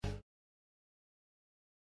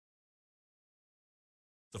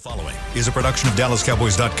The following is a production of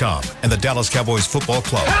DallasCowboys.com and the Dallas Cowboys Football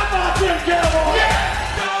Club. How about them Cowboys?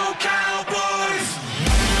 Yeah! Go Cowboys!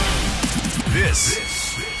 This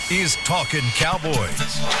is Talkin' Cowboys.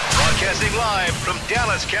 Broadcasting live from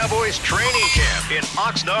Dallas Cowboys training camp in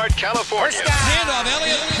Oxnard, California. Handoff,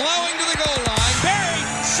 Elliott plowing to the goal line. Barry,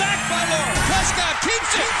 sacked by Lawrence. Prescott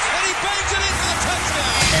keeps it, and he bangs it in for the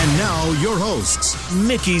touchdown. And now your hosts,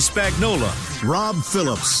 Mickey Spagnola, Rob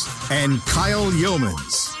Phillips, and Kyle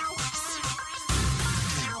Yeomans.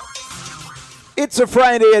 It's a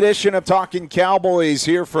Friday edition of Talking Cowboys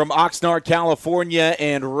here from Oxnard, California,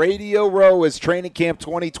 and Radio Row as Training Camp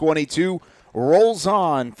 2022 rolls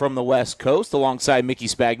on from the West Coast alongside Mickey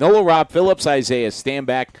Spagnola, Rob Phillips, Isaiah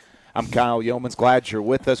Stanback. I'm Kyle Yeomans. Glad you're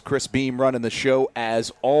with us. Chris Beam running the show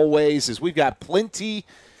as always, as we've got plenty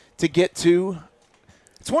to get to.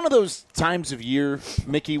 It's one of those times of year,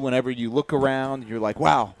 Mickey, whenever you look around, you're like,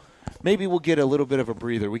 wow, maybe we'll get a little bit of a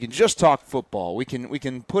breather. We can just talk football. We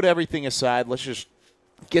can put everything aside. Let's just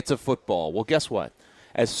get to football. Well, guess what?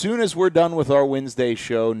 As soon as we're done with our Wednesday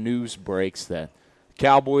show, news breaks that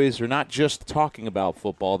Cowboys are not just talking about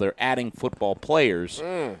football. They're adding football players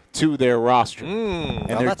to their roster. And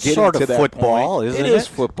well, they're that's getting sort to of that football, point. isn't it? It is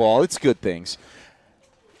football. It's good things.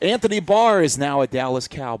 Anthony Barr is now a Dallas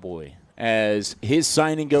Cowboy. As his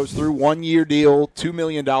signing goes through, 1-year deal, $2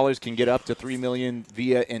 million, can get up to $3 million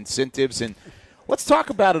via incentives. And let's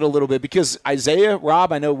talk about it a little bit because Isaiah,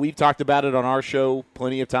 Rob, I know we've talked about it on our show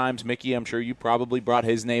plenty of times. Mickey, I'm sure you probably brought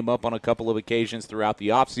his name up on a couple of occasions throughout the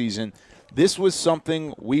offseason. This was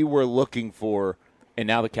something we were looking for, and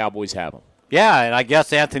now the Cowboys have him. Yeah, and I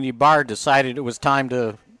guess Anthony Barr decided it was time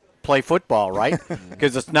to play football, right?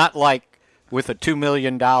 Because it's not like with a $2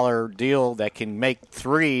 million deal that can make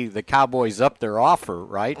 $3 million, the Cowboys up their offer,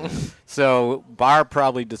 right? So Barr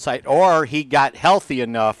probably decided, or he got healthy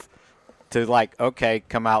enough to like, okay,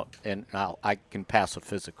 come out and I can pass a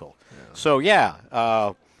physical. Yeah. So, yeah.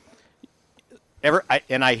 I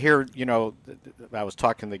hear, I was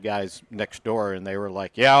talking to the guys next door, and they were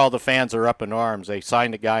like, yeah, all the fans are up in arms. They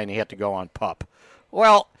signed a guy, and he had to go on PUP.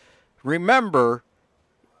 Well, remember,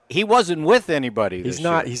 he wasn't with anybody this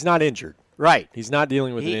year. He's not injured. Right. He's not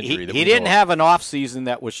dealing with an injury. He didn't have an offseason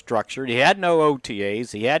that was structured. He had no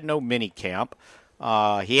OTAs. He had no mini camp.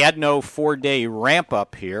 He had no 4-day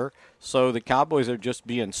ramp-up here. So the Cowboys are just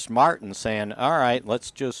being smart and saying, all right, let's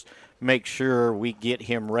just make sure we get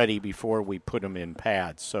him ready before we put him in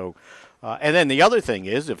pads. So, and then the other thing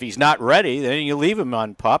is, if he's not ready, then you leave him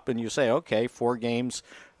on PUP and you say, okay, 4 games,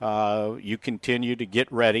 you continue to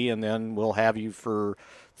get ready, and then we'll have you for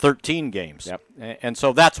 13 games. Yep. And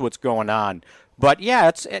so that's what's going on. But, yeah,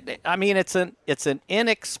 it's an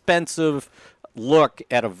inexpensive look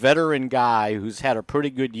at a veteran guy who's had a pretty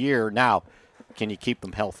good year. Now, can you keep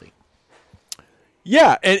him healthy?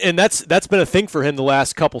 Yeah, and that's been a thing for him the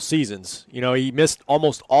last couple seasons. He missed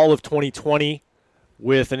almost all of 2020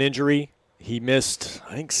 with an injury. He missed,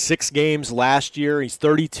 I think, 6 games last year. He's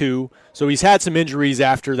 32. So he's had some injuries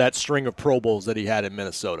after that string of Pro Bowls that he had in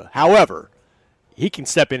Minnesota. However, he can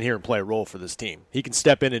step in here and play a role for this team. He can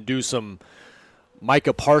step in and do some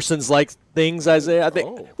Micah Parsons-like things, Isaiah. I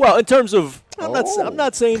think. Well, in terms of, I'm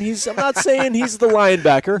not saying he's the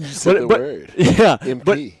linebacker. You said the word. Yeah,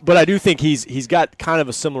 MP. but I do think he's got kind of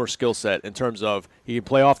a similar skill set in terms of he can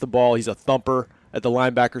play off the ball. He's a thumper at the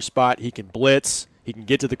linebacker spot. He can blitz. He can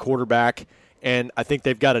get to the quarterback. And I think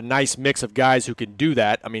they've got a nice mix of guys who can do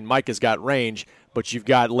that. I mean, Micah's got range, but you've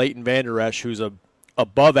got Leighton Vander Esch, who's a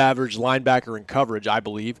above-average linebacker in coverage, I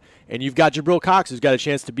believe. And you've got Jabril Cox, who's got a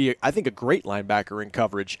chance to be, I think, a great linebacker in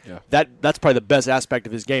coverage. Yeah. That's probably the best aspect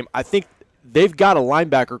of his game. I think they've got a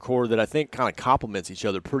linebacker core that I think kind of complements each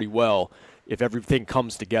other pretty well if everything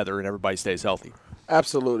comes together and everybody stays healthy.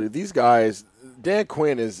 Absolutely. These guys, Dan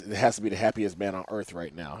Quinn has to be the happiest man on earth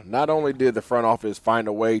right now. Not only did the front office find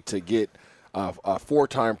a way to get a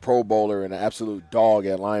 4-time Pro Bowler and an absolute dog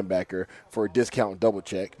at linebacker for a discount double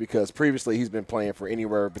check, because previously he's been playing for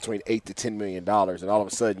anywhere between $8 to $10 million, and all of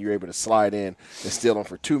a sudden you're able to slide in and steal him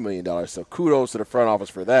for $2 million. So kudos to the front office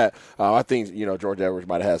for that. I think George Edwards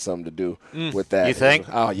might have had something to do with that. You think?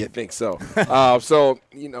 Oh, you think so?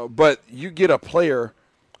 But you get a player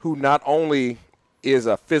who not only is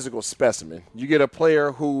a physical specimen, you get a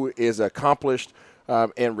player who is accomplished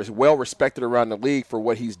and well respected around the league for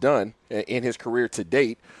what he's done in his career to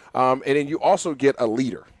date. And then you also get a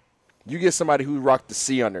leader. You get somebody who rocked the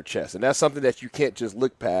C on their chest, and that's something that you can't just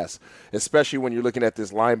look past, especially when you're looking at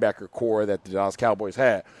this linebacker core that the Dallas Cowboys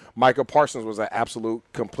had. Micah Parsons was an absolute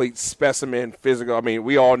complete specimen, physical. I mean,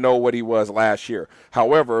 we all know what he was last year.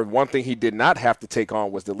 However, one thing he did not have to take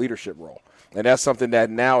on was the leadership role. And that's something that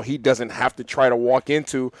now he doesn't have to try to walk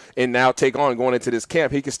into and now take on going into this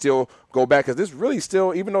camp. He can still go back because this really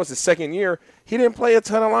still, even though it's his second year, he didn't play a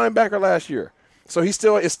ton of linebacker last year. So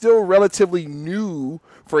it's still relatively new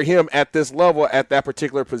for him at this level at that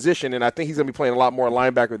particular position, and I think he's going to be playing a lot more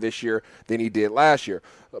linebacker this year than he did last year.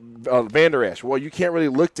 Van Der Esch, well, you can't really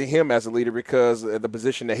look to him as a leader because of the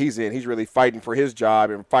position that he's in. He's really fighting for his job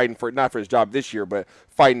and fighting for not for his job this year, but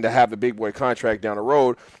fighting to have the big boy contract down the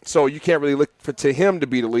road. So you can't really look to him to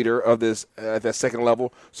be the leader of this at that second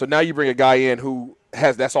level. So now you bring a guy in who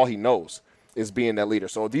that's all he knows, is being that leader.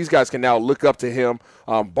 So these guys can now look up to him.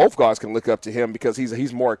 Both guys can look up to him because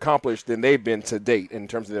he's more accomplished than they've been to date in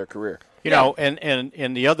terms of their career. You know,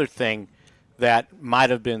 and the other thing that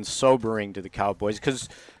might have been sobering to the Cowboys, because,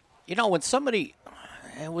 you know, when somebody,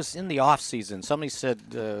 it was in the offseason, somebody said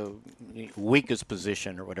weakest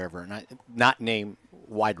position or whatever, and I not name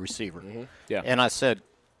wide receiver. Mm-hmm. Yeah. And I said,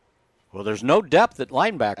 well, there's no depth at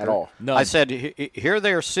linebacker. At all. None. I said, here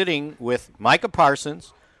they're sitting with Micah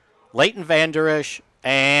Parsons, Leighton Van Der Esch,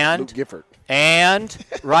 and Luke Gifford. And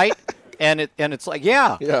right, and it's like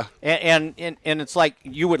Yeah. and it's like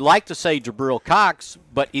you would like to say Jabril Cox,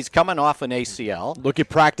 but he's coming off an ACL. Look at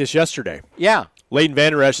practice yesterday. Yeah, Leighton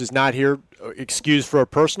Van Der Esch is not here, excused for a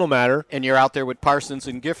personal matter. and you're out there with Parsons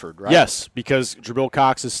and Gifford, right? Yes, because Jabril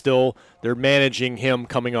Cox is still – they're managing him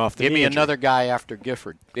coming off the Give me knee injury. another guy after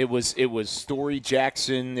Gifford. It was Story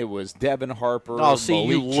Jackson. It was Devin Harper. Oh, see, Malik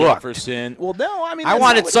you looked. Jefferson. Well, no, I mean I that's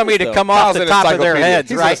wanted not what somebody it is, to though. come off Kyle's the an top of their encyclopedia. heads,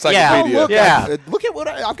 He's an right? encyclopedia. Oh, look, Yeah. look at what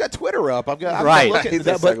I've got Twitter up. I've Right. Look at He's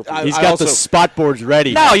that, but a He's I got also, the spot boards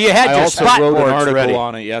ready. No, you had I your also spot wrote an boards article ready.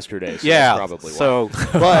 on it yesterday. So Yeah, that's probably why.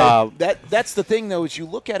 so But that's the thing, though, is you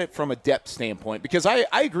look at it from a depth standpoint, because I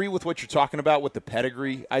agree with what you're talking about with the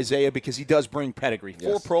pedigree, Isaiah, because he does bring pedigree.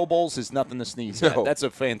 4 Pro Bowls is nothing to sneeze at. No. That's a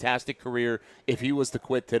fantastic career. If he was to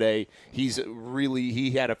quit today,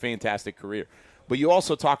 he had a fantastic career. But you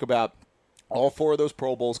also talk about all 4 of those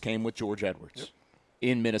Pro Bowls came with George Edwards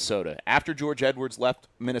in Minnesota. After George Edwards left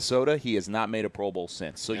Minnesota, he has not made a Pro Bowl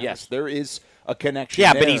since. So, yes, there is a connection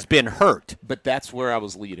yeah, there. but he's been hurt. But that's where I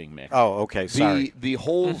was leading, Mick. Oh, okay, sorry. The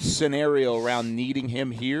whole scenario around needing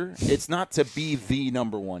him here, it's not to be the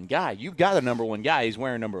number one guy. You've got a number one guy. He's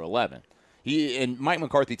wearing number 11. And Mike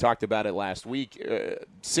McCarthy talked about it last week.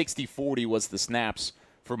 60-40 was the snaps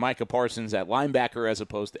for Micah Parsons at linebacker as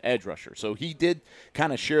opposed to edge rusher. So he did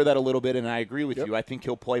kind of share that a little bit, and I agree with you. I think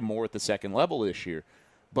he'll play more at the second level this year.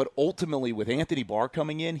 But ultimately, with Anthony Barr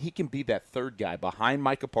coming in, he can be that third guy behind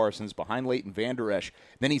Micah Parsons, behind Leighton Van Der Esch.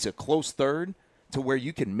 Then he's a close third to where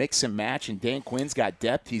you can mix and match, and Dan Quinn's got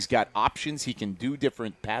depth. He's got options. He can do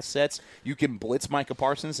different pass sets. You can blitz Micah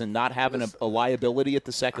Parsons and not having a liability at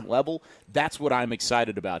the second level. That's what I'm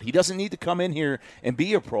excited about. He doesn't need to come in here and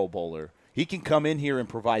be a Pro Bowler. He can come in here and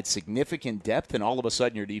provide significant depth, and all of a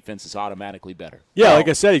sudden your defense is automatically better. Yeah, like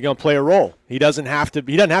I said, he's going to play a role. He doesn't have to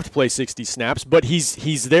play 60 snaps, but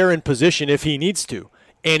he's there in position if he needs to.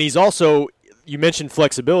 And he's also, you mentioned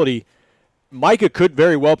flexibility. Micah could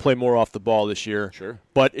very well play more off the ball this year. Sure.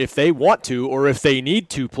 But if they want to, or if they need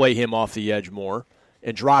to play him off the edge more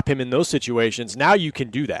and drop him in those situations, now you can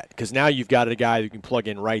do that because now you've got a guy who can plug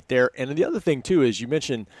in right there. And the other thing, too, is you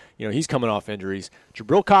mentioned, he's coming off injuries.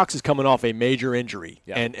 Jabril Cox is coming off a major injury,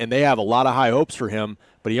 and they have a lot of high hopes for him,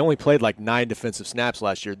 but he only played like 9 defensive snaps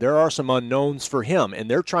last year. There are some unknowns for him,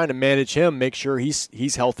 and they're trying to manage him, make sure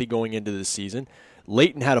he's healthy going into this season.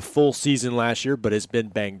 Leighton had a full season last year, but has been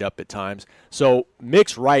banged up at times. So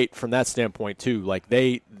Mick's right from that standpoint too. Like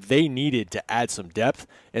they needed to add some depth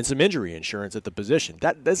and some injury insurance at the position.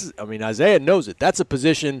 Isaiah knows it. That's a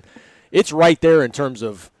position. It's right there in terms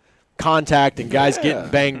of contact and guys getting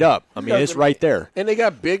banged up. It's right there. And they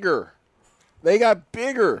got bigger. I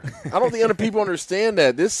don't think other people understand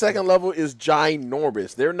that. This second level is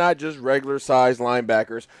ginormous. They're not just regular-sized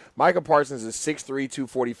linebackers. Micah Parsons is 6'3",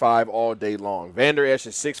 245 all day long. Van Der Esch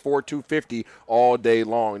is 6'4", 250 all day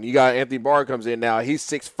long. And you got Anthony Barr comes in now. He's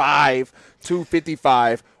 6'5",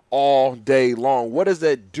 255 all day long. What does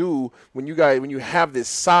that do when you have this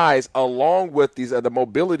size along with the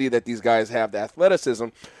mobility that these guys have, the athleticism?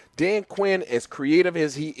 Dan Quinn, as creative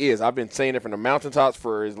as he is, I've been saying it from the mountaintops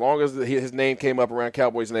for as long as his name came up around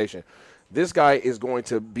Cowboys Nation. This guy is going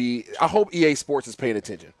to be – I hope EA Sports is paying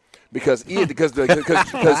attention because It's in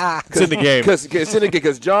the game. Because it's in the game.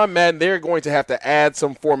 Because John Madden, they're going to have to add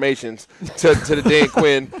some formations to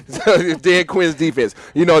the Dan Quinn's defense.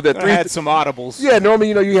 You know, the three had some audibles. Yeah, normally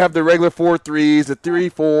you have the regular 4-3s, the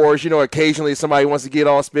 3-4s. Occasionally somebody wants to get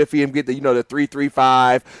all spiffy and get the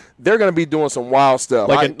 3-3-5. They're going to be doing some wild stuff.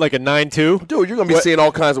 Like a 9-2? Dude, you're going to be seeing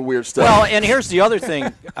all kinds of weird stuff. Well, and here's the other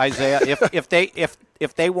thing, Isaiah.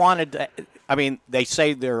 If they wanted to, I mean, they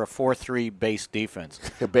say they're a 4-3 base defense,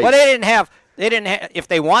 but they didn't have. If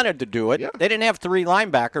they wanted to do it, they didn't have three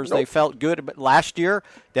linebackers. Nope. They felt good. But last year,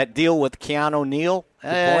 that deal with Keanu Neal,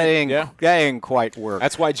 that ain't quite work.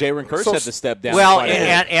 That's why Jaron Kearse had to step down.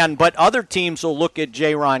 Well, but other teams will look at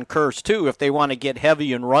Jaron Kearse, too, if they want to get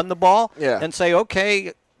heavy and run the ball and say,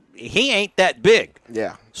 okay, he ain't that big.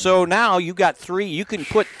 Yeah. So now you got three. You can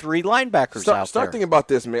put three linebackers out there. Start thinking about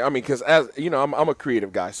this, man. I mean, because as you know, I'm a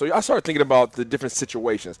creative guy, so I started thinking about the different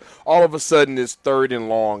situations. All of a sudden, it's 3rd and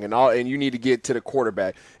long, and you need to get to the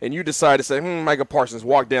quarterback, and you decide to say, Micah Parsons,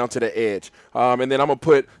 walk down to the edge, and then I'm gonna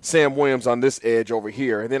put Sam Williams on this edge over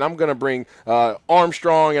here, and then I'm gonna bring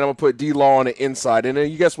Armstrong, and I'm gonna put D-Law on the inside, and then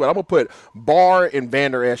you guess what? I'm gonna put Barr and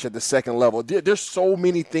Van Der Esch at the second level. There's so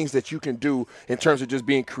many things that you can do in terms of just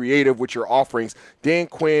being creative with your offerings. Dan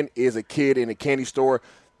Quinn is a kid in a candy store.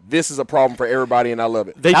 This is a problem for everybody, and I love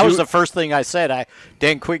it. That was the first thing I said.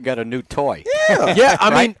 Dan Quinn got a new toy. Yeah,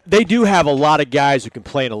 I mean, they do have a lot of guys who can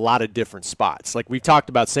play in a lot of different spots. Like we talked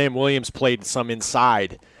about, Sam Williams played some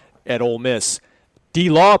inside at Ole Miss.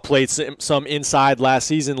 D-Law played some inside last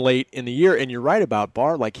season late in the year, and you're right about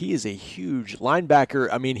Barr. Like, he is a huge linebacker.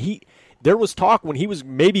 I mean, there was talk when he was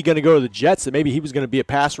maybe going to go to the Jets that maybe he was going to be a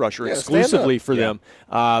pass rusher exclusively for them.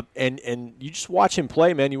 And you just watch him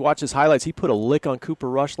play, man. You watch his highlights. He put a lick on Cooper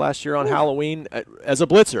Rush last year on Halloween as a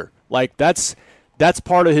blitzer. Like, that's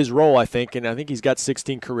part of his role, I think, and I think he's got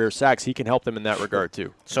 16 career sacks. He can help them in that regard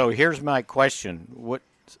too. So here's my question.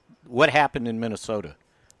 What happened in Minnesota?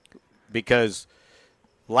 Because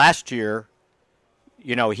last year,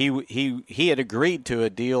 he had agreed to a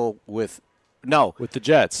deal with the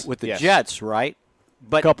Jets. With the Jets, right?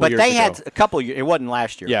 But they had a couple years. It wasn't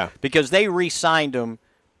last year. Yeah. Because they re-signed him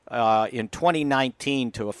in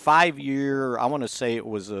 2019 to a 5-year, I want to say it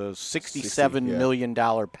was a $67 million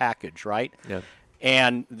package, right? Yeah.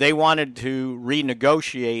 And they wanted to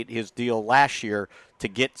renegotiate his deal last year to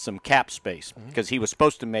get some cap space because he was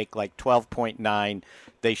supposed to make like 12.9.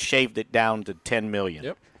 They shaved it down to $10 million.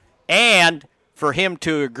 Yep. And for him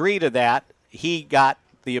to agree to that, he got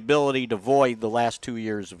the ability to void the last 2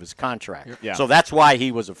 years of his contract. Yeah. So that's why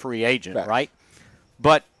he was a free agent, right?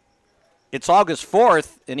 But it's August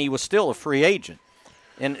 4th, and he was still a free agent.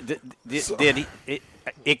 And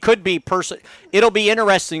it could be it'll be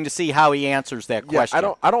interesting to see how he answers that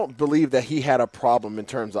question. I don't believe that he had a problem in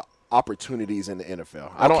terms of opportunities in the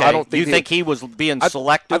NFL. I don't think. You think he was being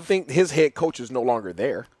selective? I think his head coach is no longer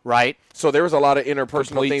there. Right. So there was a lot of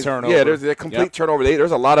interpersonal things. Turnover. Yeah, there's a complete turnover.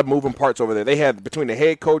 There's a lot of moving parts over there. They had between the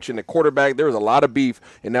head coach and the quarterback. There was a lot of beef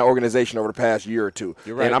in that organization over the past year or two.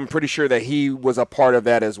 You're right. And I'm pretty sure that he was a part of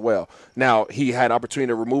that as well. Now he had an opportunity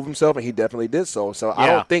to remove himself, and he definitely did so. So I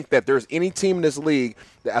don't think that there's any team in this league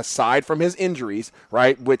that, aside from his injuries,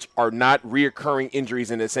 right, which are not reoccurring injuries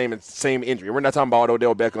in the same injury. We're not talking about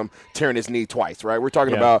Odell Beckham tearing his knee twice, right? We're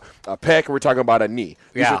talking about a pec, and we're talking about a knee.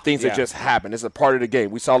 These are things that just happen. It's a part of the game.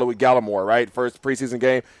 We saw it with Gallimore, right? First preseason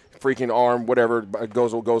game, freaking arm, whatever,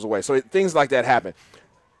 goes away. So things like that happen.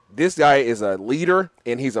 This guy is a leader,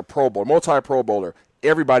 and he's a Pro Bowl, multi-Pro Bowler.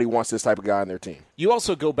 Everybody wants this type of guy on their team. You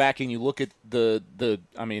also go back and you look at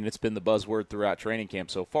I mean, it's been the buzzword throughout training camp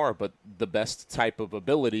so far, but the best type of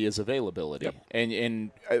ability is availability. Yep.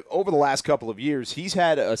 And over the last couple of years, he's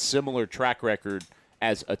had a similar track record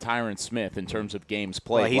as a Tyron Smith in terms of games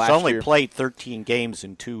played. Well, he's only played 13 games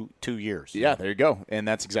in two years. Yeah, there you go. And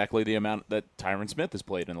that's exactly the amount that Tyron Smith has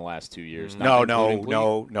played in the last 2 years. No.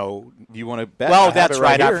 You want to bet? Well, that's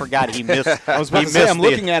right. I forgot he missed. I was about to say, I'm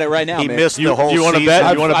looking at it right now, He man. missed the whole season. You want to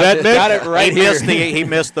bet? You want to bet, Nick? Got it right here. He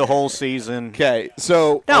missed the whole season. Okay,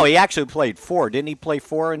 so No, he actually played 4. Didn't he play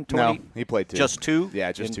 4 in 20? No, he played 2. Just 2?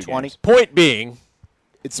 Yeah, just in 2 20. games. Point being,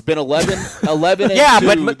 It's been 11 and yeah, 2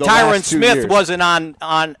 but the Tyron last 2 Smith years. wasn't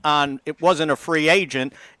on. It wasn't a free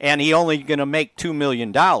agent, and he only going to make $2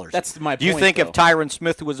 million. That's my Do you point, think though. if Tyron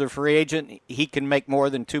Smith was a free agent, he can make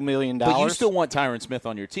more than $2 million? But you still want Tyron Smith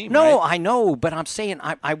on your team, No, right? I know, but I'm saying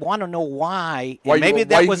I want to know why. Why And maybe you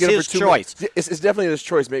that can was get him his for $2 choice. million. It's definitely his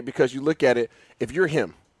choice, mate, because you look at it, if you're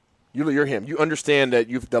him, You're him. You understand that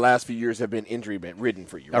the last few years have been injury ridden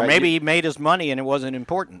for you. Or right? maybe he made his money and it wasn't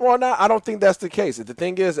important. Well, no, I don't think that's the case. The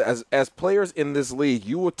thing is, as players in this league,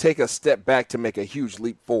 you will take a step back to make a huge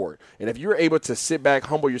leap forward. And if you're able to sit back,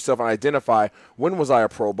 humble yourself, and identify, when was I a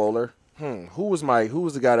Pro Bowler? Who was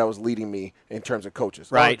the guy that was leading me in terms of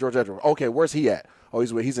coaches? Right. Oh, George Edwards. Okay, where's he at? Oh,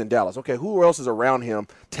 he's in Dallas. Okay, who else is around him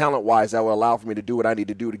talent-wise that will allow for me to do what I need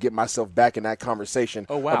to do to get myself back in that conversation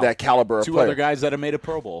of that caliber of Two player? other guys that have made a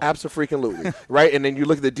Pro Bowl. Absolutely. Right? And then you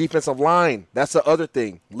look at the defensive line. That's the other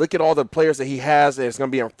thing. Look at all the players that he has that's going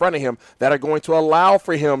to be in front of him that are going to allow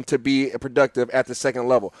for him to be productive at the second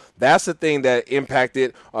level. That's the thing that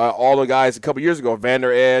impacted all the guys a couple years ago,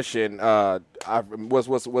 Vander Esch and I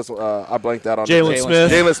blanked out on Jalen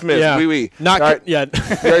Smith. Jalen Smith. Yeah. Not right. Yeah.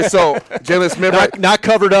 Right, so Jalen Smith not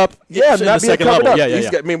covered up. Yeah, in not the being second covered level. up.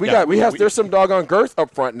 Yeah. I mean, there's some doggone girth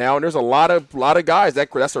up front now, and there's a lot of guys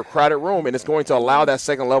that's a crowded room, and it's going to allow that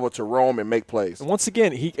second level to roam and make plays. And once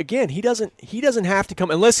again, he doesn't have to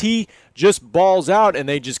come unless he just balls out and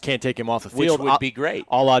they just can't take him off the field. Which would be great.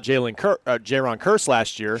 A la Jaron Kearse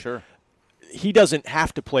last year. Sure. He doesn't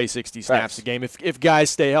have to play 60 snaps a game if guys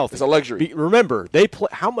stay healthy. It's a luxury. Remember,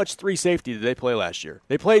 how much 3 safety did they play last year?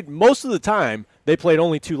 They played most of the time. They played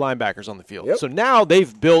only 2 linebackers on the field. Yep. So now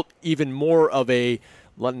they've built even more of a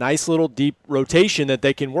nice little deep rotation that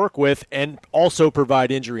they can work with and also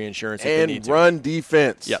provide injury insurance if they need And to. run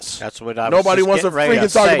defense. Yes. That's what I was Nobody just wants to getting ready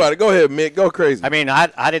freaking talk say. about it. Go ahead, Mick. Go crazy. I mean,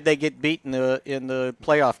 how did they get beat in the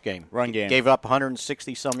playoff game? Run game. Gave up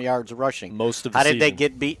 160-some yards rushing. Most of the How did they season.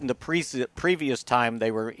 get beat in the previous time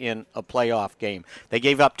they were in a playoff game? They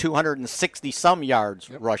gave up 260-some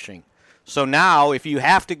yards rushing. So now if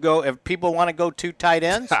people want to go 2 tight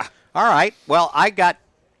ends, all right, well, I got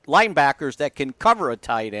linebackers that can cover a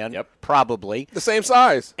tight end, probably. The same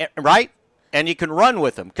size. Right? And you can run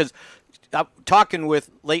with them. Because talking with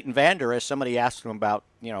Leighton Vander Esch, somebody asked him about,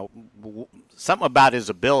 something about his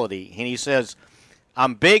ability. And he says,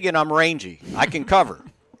 I'm big and I'm rangy. I can cover.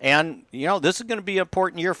 And, this is going to be an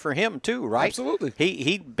important year for him, too, right? Absolutely.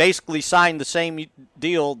 He basically signed the same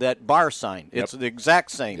deal that Barr signed. It's the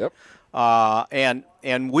exact same. Yep.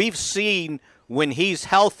 And we've seen when he's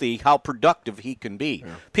healthy how productive he can be.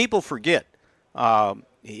 Yeah. People forget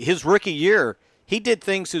his rookie year. He did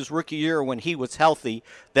things his rookie year when he was healthy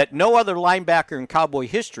that no other linebacker in Cowboy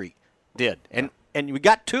history did. And we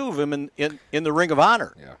got 2 of them in the Ring of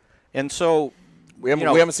Honor. Yeah. And so we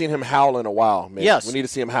haven't seen him howl in a while, man. Yes. We need to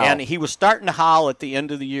see him howl. And he was starting to howl at the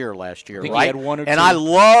end of the year last year, I think right? he had 1 or 2. And I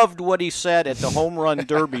loved what he said at the home run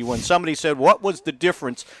derby when somebody said, what was the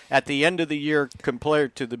difference at the end of the year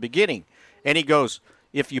compared to the beginning? And he goes,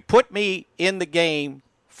 if you put me in the game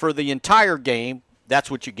for the entire game, that's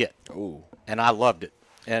what you get. Ooh. And I loved it.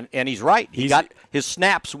 And he's right. His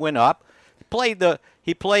snaps went up.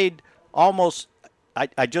 He played almost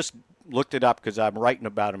I just looked it up because I'm writing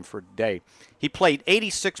about him for today. He played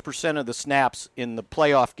 86% of the snaps in the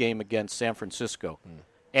playoff game against San Francisco.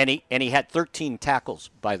 And he had 13 tackles,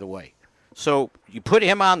 by the way. So you put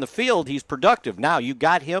him on the field, he's productive. Now you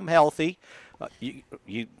got him healthy.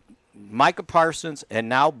 Micah Parsons and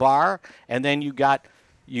now Barr, and then you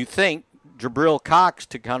think Jabril Cox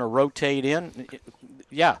to kind of rotate in.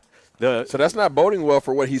 Yeah. So that's not boding well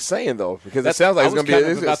for what he's saying, though, because it sounds like it's going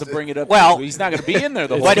to be about to bring it up. Well, he's not going to be in there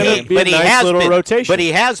the whole but game. he nice has little been. rotation. But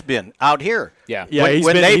he has been out here. Yeah. Yeah,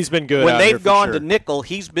 he's been good When out here they've for gone sure. to nickel,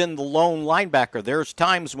 he's been the lone linebacker. There's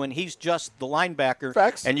times when he's just the linebacker,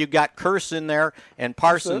 Facts. and you got Kearse in there and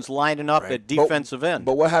Parsons lining up at defensive end.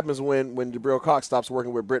 But what happens when Jabril Cox stops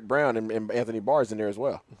working with Britt Brown and Anthony Barr's in there as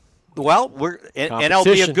well? Well, and it'll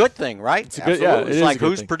be a good thing, right? It's a good, yeah, it It's is like a good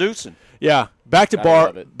who's thing. producing. Yeah,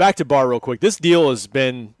 love it. back to Barr real quick. This deal has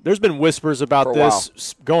been – there's been whispers about For a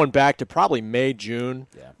this going back to probably May, June.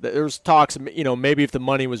 Yeah. There was talks, maybe if the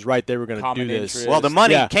money was right, they were going to Common do this. interest. Well, the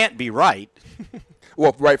money Yeah. can't be right.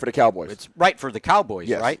 Well, right for the Cowboys. It's right for the Cowboys,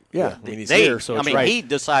 Yes. right? Yeah, I mean, he's here, so it's right. he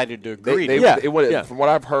decided to agree. From what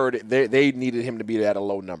I've heard, they needed him to be at a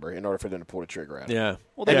low number in order for them to pull the trigger out. Yeah.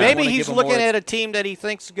 Well, And they maybe wanna he's give him looking more- at a team that he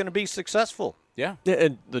thinks is going to be successful. Yeah. Yeah,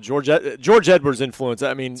 and the George Edwards influence.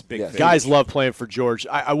 I mean, big guys love playing for George.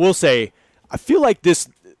 I will say, I feel like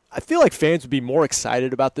fans would be more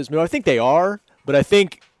excited about this move. I think they are, but I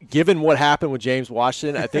think given what happened with James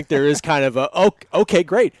Washington, I think there is kind of okay,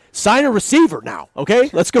 great, sign a receiver now. Okay,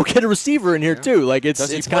 let's go get a receiver in here too. Like Does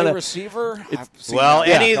he it's play kind of receiver? I've seen Well, that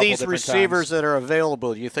a any of couple these different receivers times. that are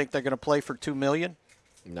available, do you think they're going to play for $2 million?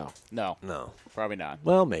 No. No, no. probably not.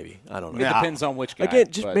 Well, maybe I don't know. It depends on which guy. Again,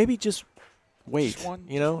 but maybe just wait. Just one-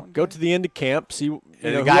 You know, just one go guy? to the end of camp, see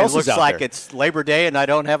The who guy else looks is out like there. it's Labor Day and I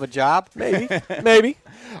don't have a job. Maybe, maybe.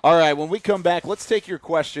 All right, when we come back, let's take your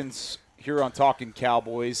questions here on Talking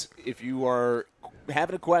Cowboys. If you are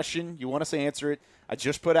having a question, you want us to answer it, I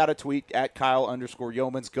just put out a tweet at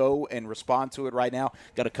Kyle_Yeomans. Go and respond to it right now.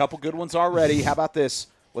 Got a couple good ones already. How about this?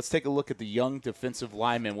 Let's take a look at the young defensive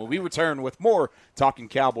lineman when we return with more Talking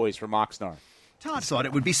Cowboys from Oxnard. Todd thought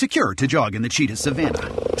it would be secure to jog in the cheetah savanna.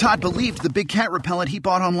 Todd believed the big cat repellent he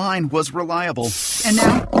bought online was reliable. And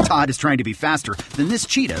now, Todd is trying to be faster than this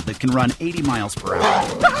cheetah that can run 80 miles per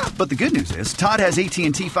hour. But the good news is, Todd has AT&T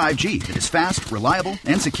 5G that is fast, reliable,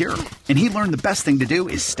 and secure. And he learned the best thing to do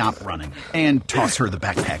is stop running and toss her the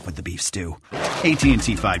backpack with the beef stew.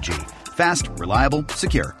 AT&T 5G. Fast, reliable,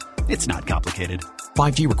 secure. It's not complicated.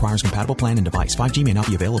 5G requires compatible plan and device. 5G may not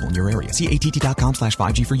be available in your area. See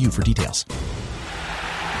att.com/5G for you for details.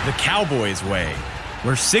 The Cowboys way,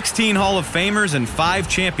 where 16 Hall of Famers and 5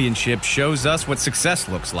 championships shows us what success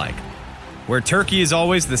looks like. Where turkey is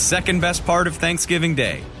always the second best part of Thanksgiving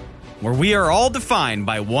Day. Where we are all defined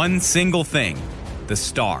by one single thing, the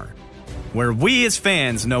star. Where we as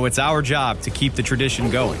fans know it's our job to keep the tradition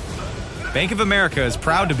going. Bank of America is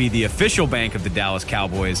proud to be the official bank of the Dallas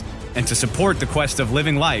Cowboys and to support the quest of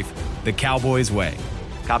living life the Cowboys way.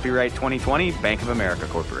 Copyright 2020, Bank of America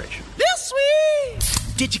Corporation. This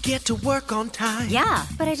sweet! Did you get to work on time? Yeah,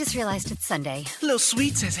 but I just realized it's Sunday. Little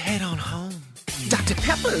Sweet says head on home. Dr.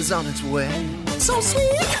 Pepper's on its way. So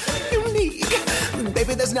sweet, unique.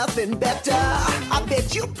 Baby, there's nothing better. I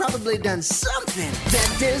bet you've probably done something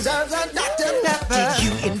that deserves a Dr. Pepper. Did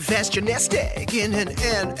you invest your nest egg in an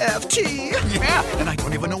NFT? Yeah, and I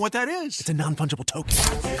don't even know what that is. It's a non-fungible token.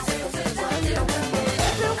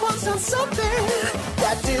 Everyone's done something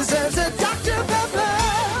that deserves a Dr.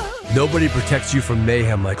 Pepper. Nobody protects you from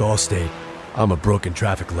mayhem like Allstate. I'm a broken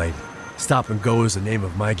traffic light. Stop and go is the name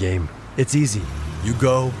of my game. It's easy. You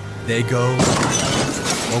go, they go.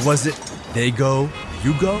 Or was it, they go,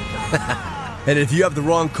 you go? And if you have the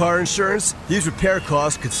wrong car insurance, these repair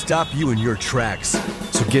costs could stop you in your tracks.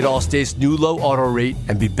 So get Allstate's new low auto rate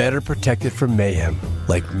and be better protected from mayhem,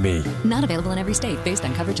 like me. Not available in every state based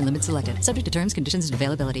on coverage and limits selected. Subject to terms, conditions, and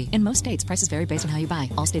availability. In most states, prices vary based on how you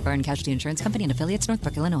buy. Allstate Bar and Casualty Insurance Company and affiliates,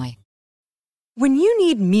 Northbrook, Illinois. When you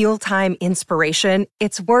need mealtime inspiration,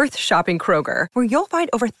 it's worth shopping Kroger, where you'll find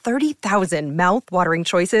over 30,000 mouth-watering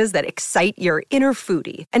choices that excite your inner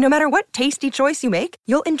foodie. And no matter what tasty choice you make,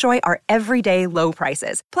 you'll enjoy our everyday low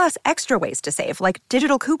prices, plus extra ways to save, like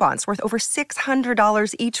digital coupons worth over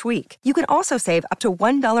 $600 each week. You can also save up to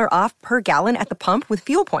 $1 off per gallon at the pump with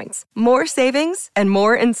fuel points. More savings and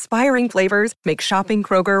more inspiring flavors make shopping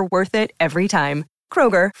Kroger worth it every time.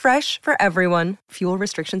 Kroger, fresh for everyone. Fuel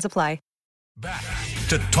restrictions apply. Back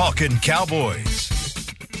to Talking Cowboys.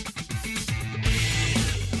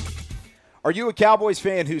 Are you a Cowboys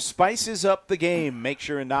fan who spices up the game? Make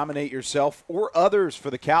sure and nominate yourself or others for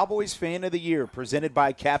the Cowboys Fan of the Year, presented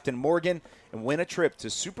by Captain Morgan, and win a trip to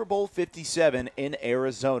Super Bowl 57 in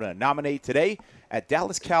Arizona. Nominate today at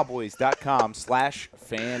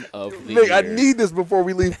DallasCowboys.com/fan of the Nick, year. I need this before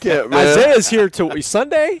we leave camp, man. Isaiah's here till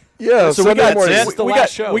Sunday? Yeah, so Sunday morning. This is the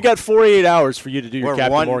last show. We got 48 hours for you to do your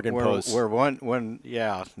Captain Morgan post.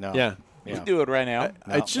 Yeah. We can do it right now.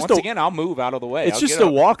 It's just Once again, I'll move out of the way. It's just a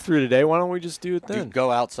walkthrough today. Why don't we just do it then? You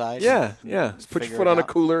go outside. Yeah. Just put your foot on a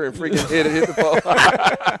cooler and freaking hit the ball.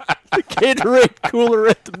 The Gatorade cooler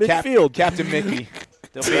at the midfield. Captain Mickey.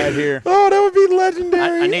 They'll be right here. Oh, that would be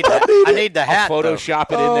legendary. I need the hat. I'll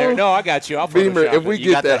Photoshop it in there. No, I got you. I'll Beamer, Photoshop if we it.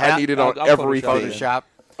 get that, I need it on I'll everything. Photoshop.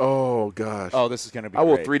 Oh, gosh. Oh, this is going to be I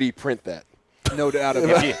will great. 3D print that. No doubt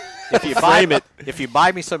about it. If you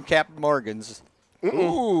buy me some Captain Morgans,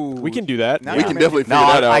 ooh, we can do that. We can definitely figure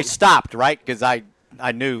that out. I stopped, right? Because I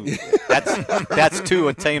knew that's too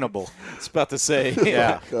attainable. I was about to say,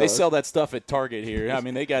 Yeah. they sell that stuff at Target here. I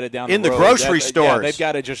mean, they got it down In the road. grocery Yeah, stores. they've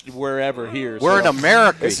got it just wherever here. We're in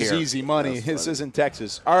America This here. is easy money. This isn't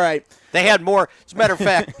Texas. All right. They had more. As a matter of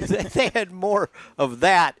fact, they had more of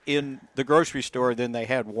that in the grocery store than they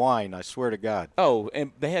had wine. I swear to God. Oh,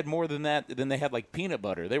 and they had more than that. Than they had like peanut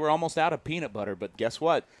butter. They were almost out of peanut butter. But guess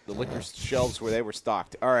what? The liquor shelves where they were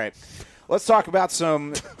stocked. All right. Let's talk about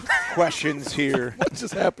some questions here. What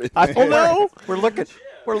just happened? I don't know. We're looking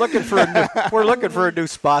for a new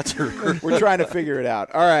sponsor. We're trying to figure it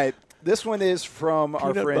out. All right. This one is from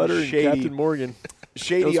our Peanut friend butter and Shady. Captain Morgan.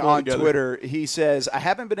 Shady Those go on together. Twitter, he says, I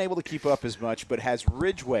haven't been able to keep up as much, but has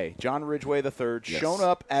Ridgeway, John Ridgeway III, shown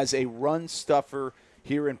up as a run stuffer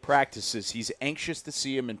here in practices? He's anxious to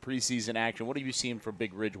see him in preseason action. What have you seen from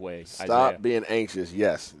Big Ridgeway, Stop Isaiah? being anxious.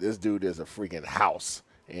 Yes, this dude is a freaking house.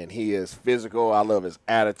 and he is physical. I love his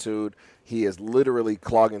attitude. He is literally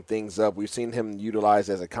clogging things up. We've seen him utilized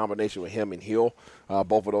as a combination with him and Hill,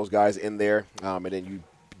 both of those guys in there, and then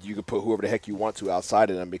you can put whoever the heck you want to outside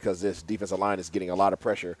of them because this defensive line is getting a lot of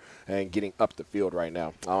pressure and getting up the field right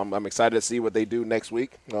now. I'm excited to see what they do next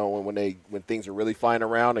week when things are really flying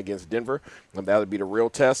around against Denver. That would be the real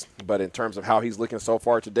test. But in terms of how he's looking so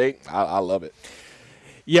far to date, I love it.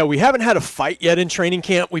 Yeah, we haven't had a fight yet in training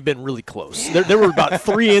camp. We've been really close. There were about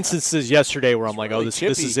 3 instances yesterday where I'm like, really this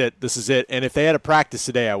is it. This is it. And if they had a practice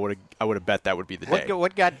today, I would have bet that would be the day.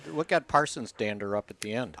 What got Parsons dander up at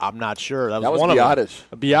the end? I'm not sure. That was one Biotis.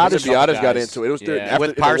 of them. Biotis got into it. It was after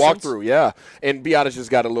the walkthrough, yeah. And Biotis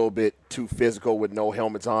just got a little bit too physical with no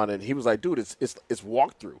helmets on, and he was like, dude, it's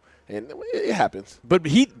walkthrough. And it happens. But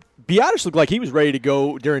Biotis looked like he was ready to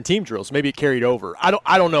go during team drills. Maybe it carried over. I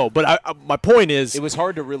don't know. But my point is, it was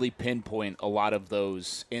hard to really pinpoint a lot of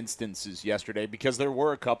those instances yesterday because there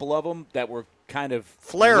were a couple of them that were kind of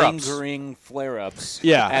lingering flare-ups.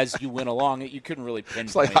 Yeah. As you went along, you couldn't really pinpoint.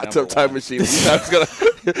 It's like Hot Tub Time Machine. His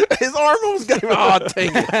arm was going. Oh,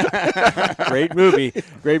 dang it!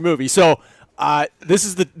 Great movie. So this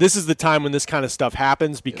is the time when this kind of stuff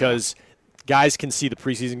happens because. Yeah. Guys can see the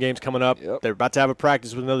preseason games coming up. Yep. They're about to have a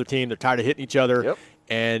practice with another team. They're tired of hitting each other. Yep.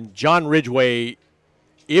 And John Ridgway,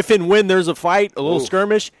 if and when there's a fight, a little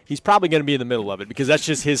skirmish, he's probably going to be in the middle of it because that's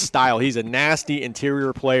just his style. He's a nasty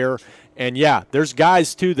interior player. And, yeah, there's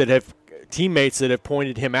guys, too, teammates that have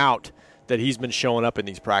pointed him out that he's been showing up in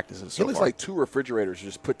these practices so He looks far. like 2 refrigerators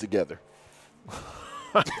just put together.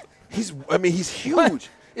 He's huge.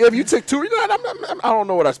 Yeah, if you took 2, I don't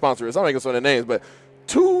know what our sponsor is. I'm not going to say the names, but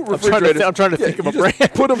 2 refrigerators. I'm trying to think of a brand.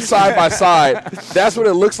 Put them side by side. That's what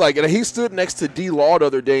it looks like. And he stood next to D-Law the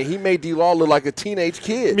other day. He made D-Law look like a teenage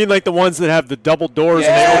kid. You mean like the ones that have the double doors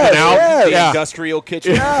and they open out? The industrial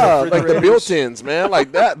kitchen. Yeah, like the built-ins, man.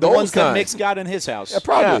 Like that. The those ones kind. that Mick's got in his house. Yeah,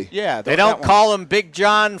 probably. Yeah. They don't call him Big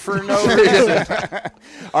John for no reason.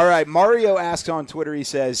 All right, Mario asks on Twitter, he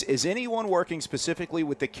says, is anyone working specifically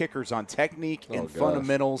with the kickers on technique and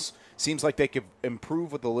fundamentals? Seems like they could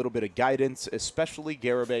improve with a little bit of guidance, especially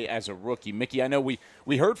Garibay as a rookie. Mickey, I know we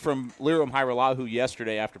heard from Liram Hajrullahu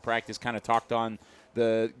yesterday after practice, kind of talked on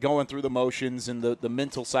the going through the motions and the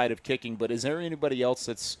mental side of kicking, but is there anybody else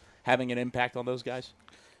that's having an impact on those guys?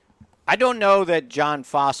 I don't know that John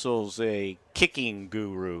Fossil's a kicking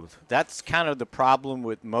guru. That's kind of the problem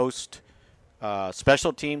with most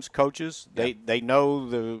special teams coaches. They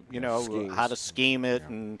know schemes. How to scheme it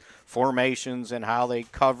and formations and how they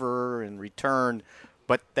cover and return,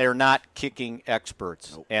 but they're not kicking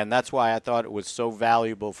experts. Nope. And that's why I thought it was so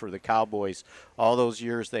valuable for the Cowboys. All those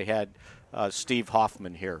years they had Steve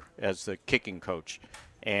Hoffman here as the kicking coach,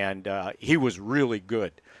 and he was really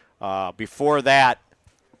good. Before that,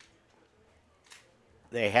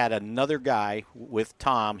 they had another guy with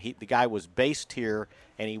Tom. The guy was based here,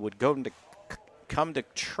 and he would come to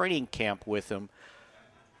training camp with him.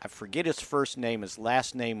 I forget his first name. His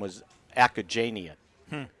last name was Akajanian,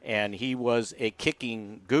 and he was a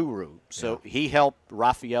kicking guru. So he helped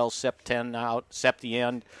Raphael Septien out,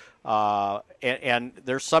 and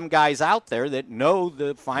there's some guys out there that know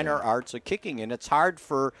the finer arts of kicking, and it's hard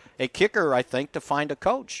for a kicker, I think, to find a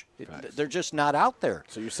coach. They're just not out there.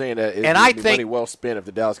 So you're saying that it would be money well spent if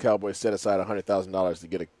the Dallas Cowboys set aside $100,000 to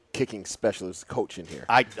get a kicking specialist coach in here.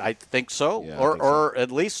 I think so, or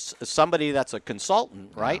at least somebody that's a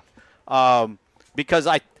consultant, right? Because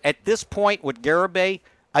at this point with Garibay,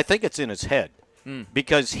 I think it's in his head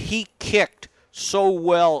because he kicked so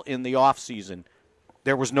well in the offseason.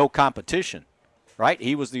 There was no competition, right?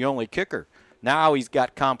 He was the only kicker. Now he's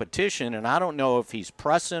got competition, and I don't know if he's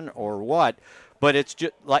pressing or what, but it's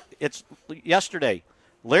just like it's yesterday.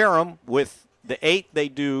 Liram with the 8 they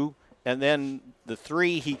do, and then the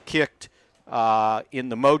 3 he kicked in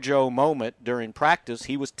the mojo moment during practice,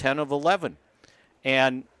 he was 10 of 11.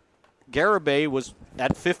 And Garibay was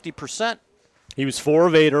at 50%. He was 4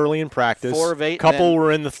 of 8 early in practice. 4 of 8. Couple were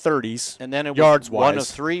in the 30s. And then it was yards-wise. 1 of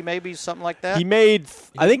 3, maybe something like that. He made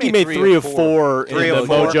 3 of 4 in the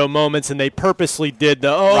mojo moments, and they purposely did the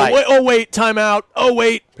wait, timeout. Oh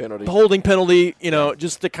wait, penalty, holding penalty.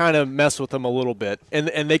 Just to kind of mess with him a little bit, and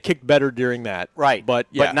they kicked better during that. Right, but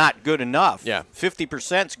not good enough. Yeah,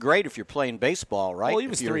 50%'s great if you're playing baseball, right? Well, he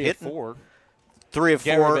was 3 of 4. 3 of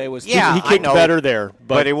 4. Was he kicked better there,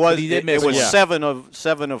 but it was 7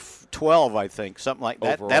 of 12, I think, something like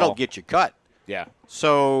that. Overall. That'll get you cut. Yeah.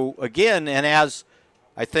 So again, and as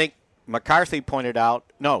I think McCarthy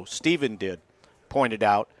Stephen pointed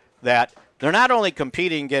out that they're not only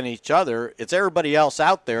competing against each other; it's everybody else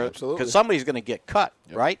out there because somebody's going to get cut,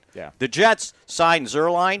 right? Yeah. The Jets signed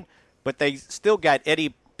Zerline, but they still got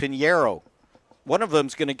Eddie Pinheiro. One of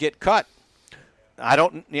them's going to get cut. I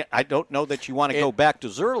don't know that you want to go back to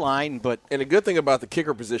Zerline, but and the good thing about the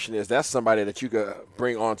kicker position is that's somebody that you could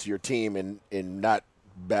bring onto your team and not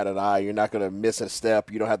bat an eye. You're not going to miss a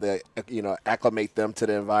step. You don't have to acclimate them to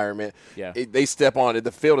the envirament. Yeah. They step on it.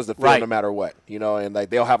 The field is the field no matter what. And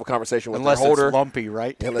like they'll have a conversation with unless their holder. It's lumpy,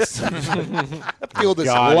 right? That field is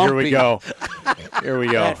God, lumpy. here we go. Here we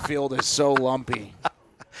go. That field is so lumpy.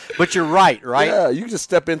 But you're right? Yeah, you can just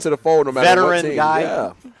step into the fold no matter Veteran what team. guy.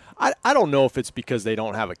 Yeah. I don't know if it's because they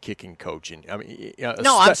don't have a kicking coach.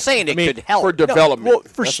 I'm saying it could help. For development.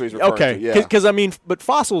 That's what he's referring to, yeah. Because, but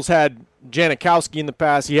Fossil's had Janikowski in the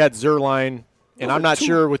past. He had Zerline. And I'm not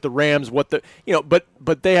sure with the Rams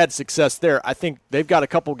but they had success there. I think they've got a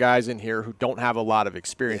couple guys in here who don't have a lot of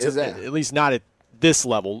experience, at least not at this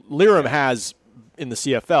level. Lirim has in the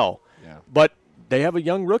CFL, but they have a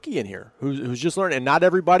young rookie in here who's just learning. And not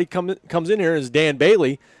everybody comes in here as Dan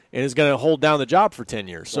Bailey and is going to hold down the job for 10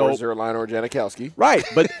 years. So, or Zerline or Janikowski. Right,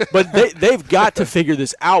 but they've got to figure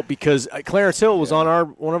this out because Clarence Hill was on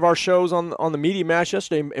one of our shows on the Media Mash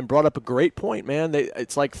yesterday and brought up a great point, man.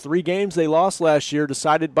 It's like 3 games they lost last year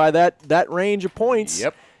decided by that range of points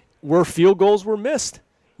where field goals were missed.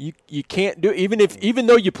 You can't do even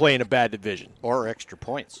though you play in a bad division. Or extra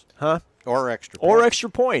points. Huh? Or extra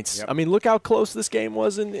points. Yep. I mean, look how close this game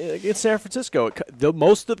was against San Francisco.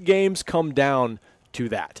 Most of the games come down to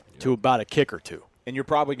that, to about a kick or two. And you're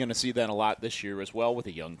probably going to see that a lot this year as well with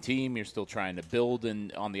a young team. You're still trying to build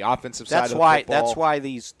on the offensive side of the football. That's why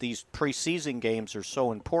these preseason games are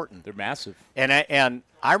so important. They're massive. And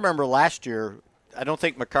I remember last year, I don't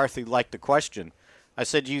think McCarthy liked the question. I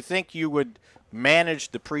said, do you think you would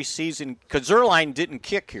manage the preseason? Because Zerline didn't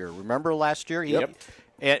kick here. Remember last year? Yep.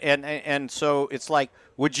 And so it's like,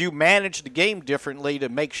 would you manage the game differently to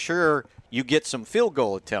make sure you get some field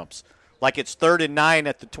goal attempts? Like it's 3rd and 9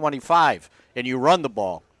 at the 25, and you run the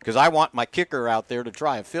ball. Because I want my kicker out there to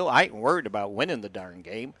try and field. I ain't worried about winning the darn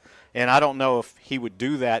game. And I don't know if he would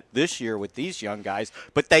do that this year with these young guys.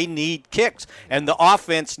 But they need kicks. And the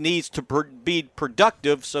offense needs to be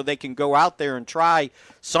productive so they can go out there and try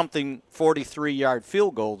something 43-yard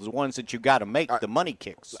field goals, the ones that you got to make, the money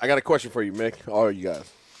kicks. I got a question for you, Mick, all of you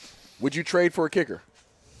guys. Would you trade for a kicker?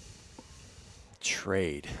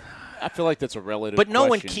 Trade. I feel like that's a relative But no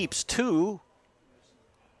one question. keeps 2,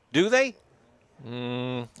 do they?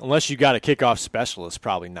 Unless you got a kickoff specialist,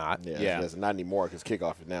 probably not. Yeah. Not anymore because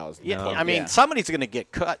kickoff now is. Yeah, I mean, somebody's going to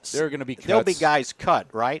get cuts. There are going to be cuts. There'll be guys cut,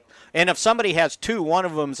 right? And if somebody has 2, one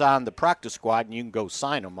of them's on the practice squad, and you can go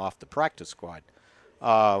sign them off the practice squad.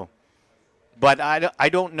 But I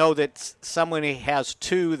don't know that somebody has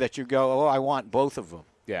 2 that you go, I want both of them.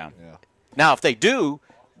 Yeah. Now, if they do,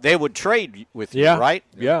 they would trade with you, right?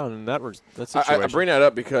 Yeah, and that's situation. I bring that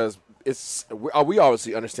up because we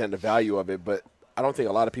obviously understand the value of it, but I don't think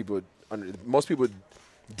a lot of people most people would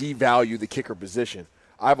devalue the kicker position.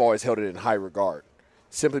 I've always held it in high regard,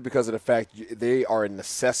 simply because of the fact they are a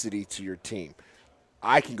necessity to your team.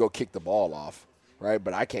 I can go kick the ball off, right,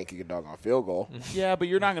 but I can't kick a doggone field goal. Yeah, but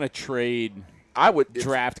you're not going to trade. I would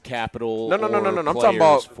draft capital. No. I'm talking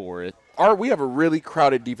about for it. We have a really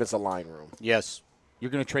crowded defensive line room. Yes. You're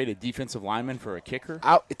going to trade a defensive lineman for a kicker?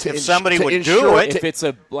 If somebody would do it. If it's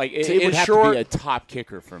it would have to be a top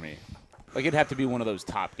kicker for me. Like, it'd have to be one of those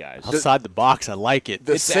top guys. Outside the box, I like it.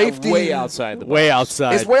 The safety. Way outside the box. Way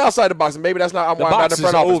outside. It's way outside the box, and maybe that's not why I'm not in the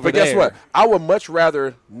front office. But guess what? I would much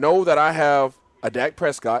rather know that I have a Dak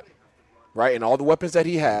Prescott, right, and all the weapons that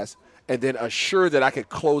he has, and then assure that I could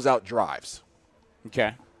close out drives.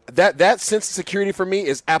 Okay. That sense of security for me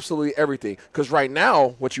is absolutely everything. Because right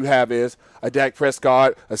now, what you have is a Dak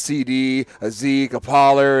Prescott, a CD, a Zeke, a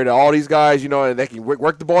Pollard, all these guys, and they can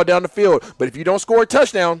work the ball down the field. But if you don't score a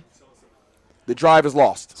touchdown, the drive is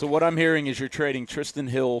lost. So what I'm hearing is you're trading Tristan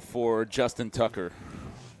Hill for Justin Tucker.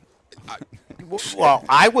 Well,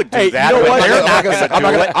 I would do that. You know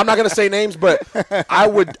what? I'm not going to say names, but I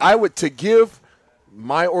would to give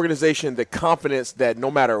my organization the confidence that no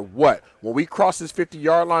matter what, when we cross this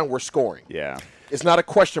 50-yard line, we're scoring. Yeah. It's not a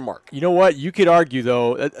question mark. You know what? You could argue,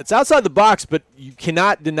 though, it's outside the box, but you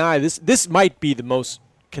cannot deny this. This might be the most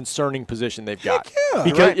concerning position they've got. Yeah,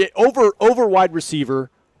 because over wide receiver,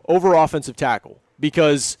 over offensive tackle.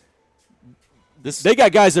 Because they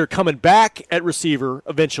got guys that are coming back at receiver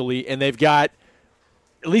eventually, and they've got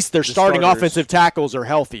at least their starting offensive tackles are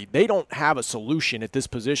healthy. They don't have a solution at this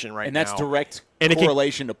position right now. And that's direct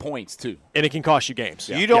correlation to points, too. And it can cost you games.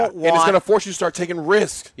 You don't want... And it's going to force you to start taking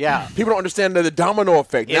risks. Yeah. People don't understand the domino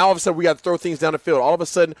effect. Now, all of a sudden, we got to throw things down the field. All of a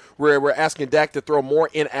sudden, we're asking Dak to throw more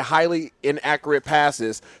highly inaccurate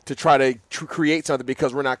passes to try to create something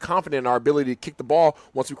because we're not confident in our ability to kick the ball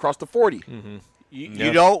once we cross the 40. Mm-hmm.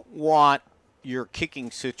 You don't want your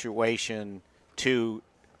kicking situation to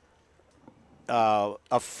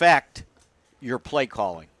affect your play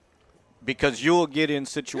calling, because you will get in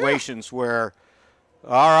situations where,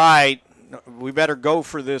 all right, we better go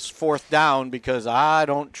for this fourth down because I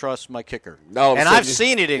don't trust my kicker. And I've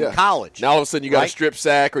seen it in college. Now all of a sudden you got a strip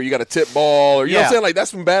sack or you got a tip ball or you know what I'm saying? Like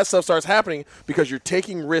that's when bad stuff starts happening because you're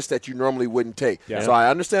taking risks that you normally wouldn't take. Yeah. So I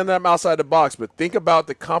understand that I'm outside the box, but think about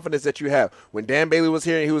the confidence that you have. When Dan Bailey was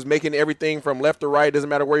here and he was making everything from left to right, doesn't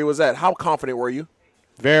matter where he was at. How confident were you?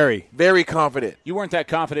 Very. Very confident. You weren't that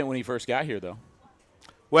confident when he first got here, though.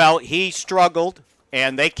 Well, he struggled,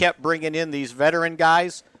 and they kept bringing in these veteran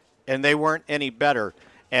guys, and they weren't any better.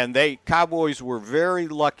 And Cowboys were very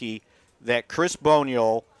lucky that Chris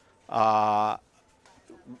Boniol,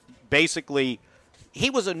 basically,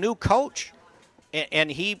 he was a new coach,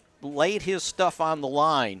 and he laid his stuff on the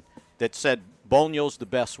line that said Boniol's the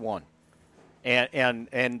best one.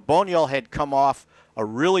 And Boniol had come off a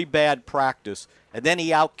really bad practice, and then he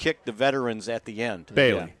outkicked the veterans at the end.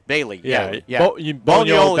 Bailey.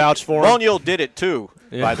 Boniol vouched for him. Boniol did it too,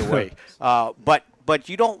 by the way. But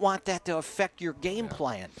you don't want that to affect your game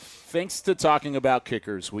plan. Thanks to talking about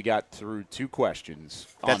kickers, we got through 2 questions.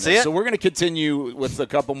 That's it? So we're going to continue with a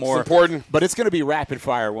couple more. It's important. But it's going to be rapid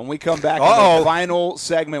fire. When we come back in the final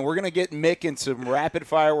segment, we're going to get Mick in some rapid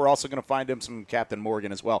fire. We're also going to find him some Captain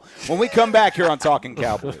Morgan as well. When we come back here on Talking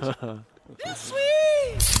Cowboys.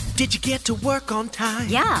 Did you get to work on time?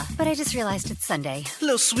 Yeah, but I just realized it's Sunday.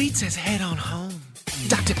 Little Sweet says head on home.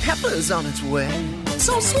 Dr. Pepper's on its way.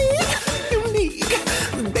 So sweet, unique.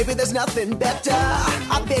 Baby, there's nothing better.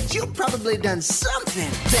 I bet you've probably done something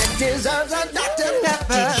that deserves a Dr.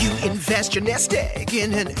 Pepper. Did you invest your nest egg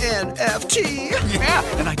in an NFT? Yeah,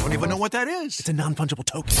 and I don't even know what that is. It's a non-fungible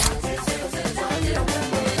token.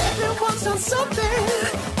 Everyone's done something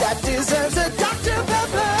that deserves a Dr.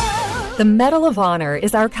 Pepper. The Medal of Honor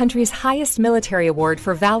is our country's highest military award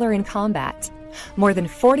for valor in combat. More than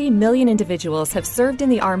 40 million individuals have served in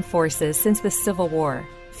the armed forces since the Civil War.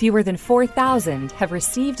 Fewer than 4,000 have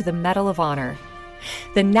received the Medal of Honor.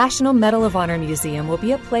 The National Medal of Honor Museum will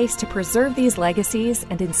be a place to preserve these legacies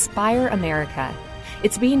and inspire America.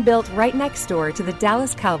 It's being built right next door to the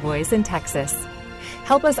Dallas Cowboys in Texas.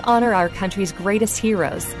 Help us honor our country's greatest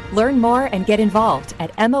heroes. Learn more and get involved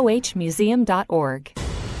at mohmuseum.org.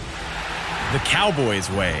 The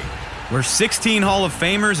Cowboys way, where 16 Hall of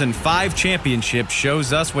Famers and 5 championships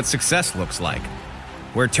shows us what success looks like.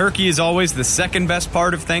 Where turkey is always the second best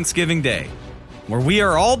part of Thanksgiving Day. Where we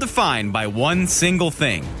are all defined by one single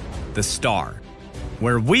thing, the star.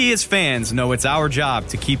 Where we as fans know it's our job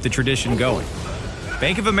to keep the tradition going.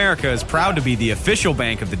 Bank of America is proud to be the official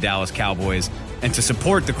bank of the Dallas Cowboys and to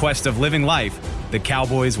support the quest of living life the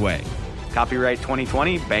Cowboys way. Copyright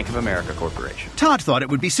 2020, Bank of America Corporation. Todd thought it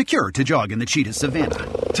would be secure to jog in the cheetah savanna.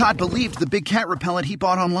 Todd believed the big cat repellent he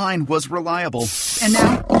bought online was reliable. And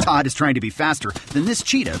now, Todd is trying to be faster than this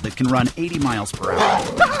cheetah that can run 80 miles per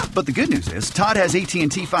hour. But the good news is, Todd has AT&T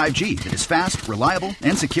 5G that is fast, reliable,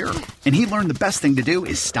 and secure. And he learned the best thing to do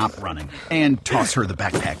is stop running and toss her the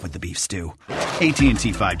backpack with the beef stew.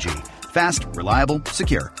 AT&T 5G. Fast, reliable,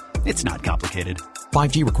 secure. It's not complicated.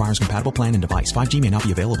 5G requires compatible plan and device. 5G may not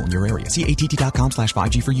be available in your area. See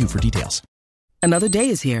att.com/5G for you for details. Another day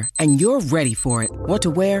is here, and you're ready for it. What to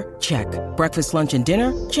wear? Check. Breakfast, lunch, and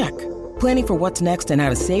dinner? Check. Planning for what's next and how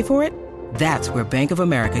to save for it? That's where Bank of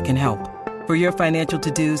America can help. For your financial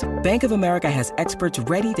to-dos, Bank of America has experts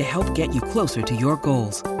ready to help get you closer to your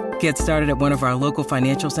goals. Get started at one of our local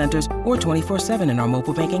financial centers or 24/7 in our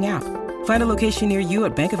mobile banking app. Find a location near you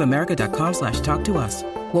at bankofamerica.com/talktous.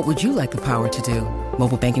 What would you like the power to do?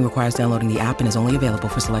 Mobile banking requires downloading the app and is only available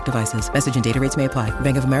for select devices. Message and data rates may apply.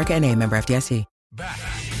 Bank of America NA, member FDIC. Back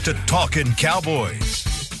to Talking Cowboys.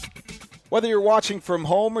 Whether you're watching from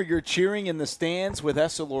home or you're cheering in the stands with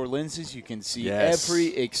Essilor lenses, you can see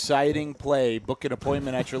every exciting play. Book an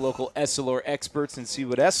appointment at your local Essilor experts and see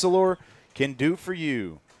what Essilor can do for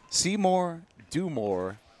you. See more, do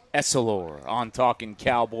more. Essilor on Talking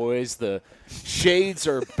Cowboys. The shades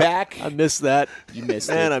are back. I missed that. You missed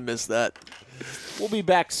it. Man, I missed that. We'll be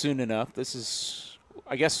back soon enough. This is,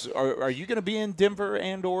 I guess, are you going to be in Denver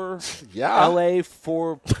and or L.A.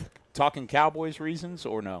 for Talking Cowboys reasons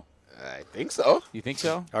or no? I think so. You think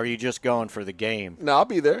so? Or are you just going for the game? No, I'll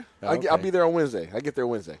be there. Okay. I'll be there on Wednesday. I get there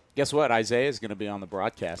Wednesday. Guess what? Isaiah is going to be on the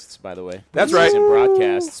broadcasts, by the way. That's right. In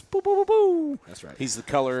broadcasts. Boo, boo, boo, boo. That's right. He's the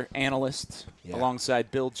color analyst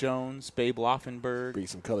alongside Bill Jones, Babe Loffenberg. Bring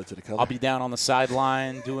some color to the color. I'll be down on the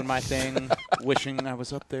sideline doing my thing, wishing I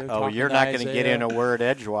was up there. Oh, you're not going to get in a word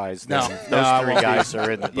edgewise. No. Those three guys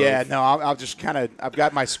are in the booth. Yeah, no, I'll just kind of – I've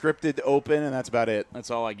got my scripted open, and that's about it.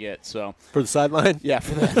 That's all I get. So For the sideline? Yeah,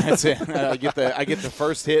 for that. That's it. I get the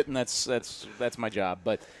first hit, and that's my job.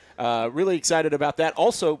 But really excited about that.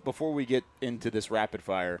 Also, before we get into this rapid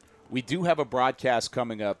fire, we do have a broadcast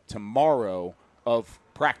coming up tomorrow of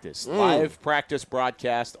practice, live practice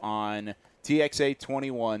broadcast on TXA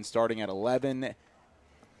 21 starting at 11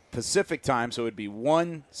 Pacific time, so it would be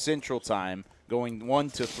 1 Central time, going 1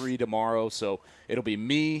 to 3 tomorrow. So it'll be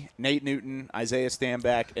me, Nate Newton, Isaiah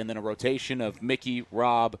Stanback, and then a rotation of Mickey,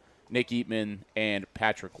 Rob, Nick Eatman, and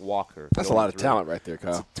Patrick Walker. That's a lot of talent right there,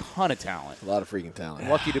 Kyle. That's a ton of talent. A lot of freaking talent. I'm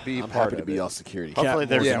lucky to be I'm part happy to of be it. all security. Hopefully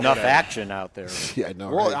there's enough action out there. Yeah, I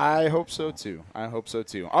know. Well, right? I hope so too.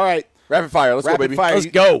 All right. Rapid fire. Let's go, baby. Fire. Let's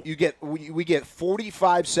go. We get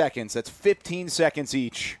 45 seconds. That's 15 seconds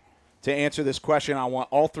each to answer this question. I want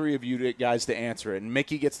all three of you guys to answer it. And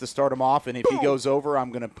Mickey gets to start them off, and if he goes over,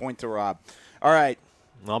 I'm going to point to Rob. All right.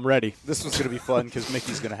 I'm ready. This one's going to be fun because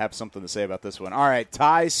Mickey's going to have something to say about this one. All right.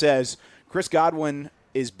 Ty says Chris Godwin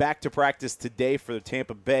is back to practice today for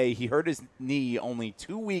Tampa Bay. He hurt his knee only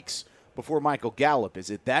 2 weeks before Michael Gallup. Is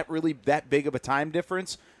it that really that big of a time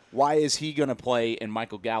difference? Why is he going to play and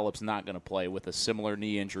Michael Gallup's not going to play with a similar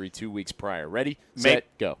knee injury 2 weeks prior? Ready, set,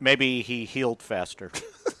 go. Maybe he healed faster.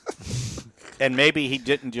 And maybe he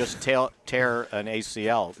didn't just tear an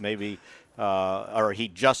ACL. Maybe, or he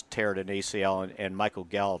just teared an ACL, and Michael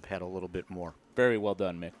Gallup had a little bit more. Very well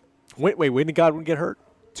done, Mick. Wait, when did Godwin get hurt?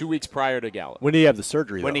 2 weeks prior to Gallup. When did he have the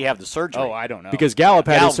surgery? When did he have the surgery? Oh, I don't know. Because Gallup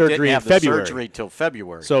had his surgery didn't in have February. The surgery till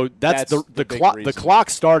February. So that's the big clock. The reason. clock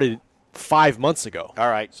started 5 months ago. All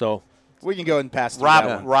right. So we can go ahead and pass through that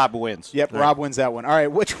one. Rob wins. Yep, Right. Rob wins that one. All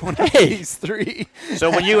right, which one of these three?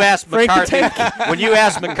 So when you ask McCarthy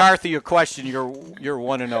a question, you're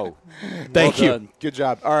 1-0. Thank you. Done. Good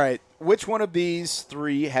job. All right, which one of these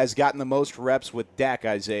three has gotten the most reps with Dak,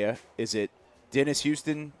 Isaiah? Is it Dennis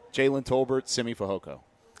Houston, Jalen Tolbert, Simi Fehoko?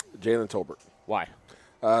 Jalen Tolbert. Why?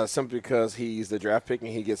 Simply because he's the draft pick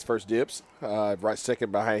and he gets first dibs. Right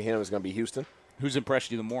second behind him is going to be Houston. Who's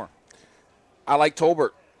impressed you the more? I like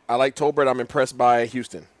Tolbert. I'm impressed by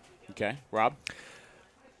Houston. Okay, Rob?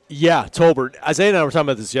 Yeah, Tolbert. Isaiah and I were talking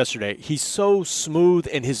about this yesterday. He's so smooth,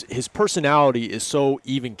 and his personality is so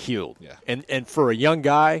even-keeled. Yeah. And for a young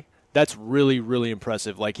guy, that's really, really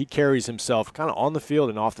impressive. Like, he carries himself kind of on the field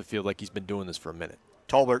and off the field like he's been doing this for a minute.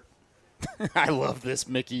 Tolbert. I love this,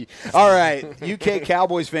 Mickey. All right, UK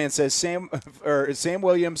Cowboys fan says Sam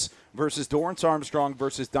Williams versus Dorrance Armstrong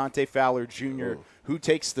versus Dante Fowler Jr. Ooh. Who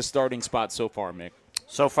takes the starting spot so far, Mick?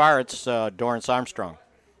 So far, it's Dorrance Armstrong.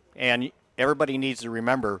 And everybody needs to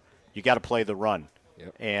remember you got to play the run.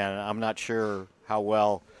 Yep. And I'm not sure how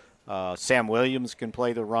well Sam Williams can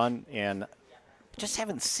play the run. And I just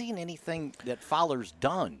haven't seen anything that Fowler's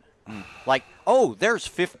done. Like, there's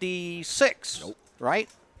 56, right?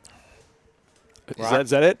 Is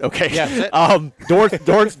that it? Okay. Yeah, that's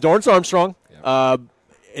it. Dorrance Armstrong.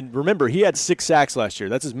 And remember, he had 6 sacks last year.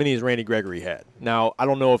 That's as many as Randy Gregory had. Now, I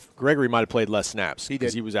don't know if Gregory might have played less snaps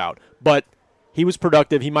because he was out. But he was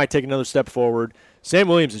productive. He might take another step forward. Sam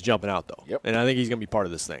Williams is jumping out, though. Yep. And I think he's going to be part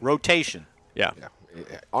of this thing. Rotation. Yeah.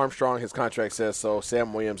 Armstrong, his contract says so.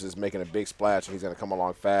 Sam Williams is making a big splash, and he's going to come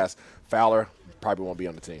along fast. Fowler probably won't be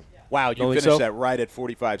on the team. Wow, you finished that right at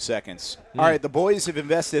 45 seconds. All right, the boys have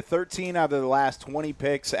invested 13 out of the last 20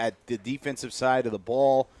 picks at the defensive side of the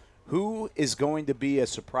ball. Who is going to be a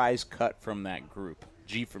surprise cut from that group?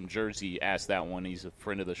 G from Jersey asked that one. He's a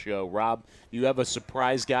friend of the show. Rob, you have a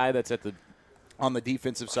surprise guy that's on the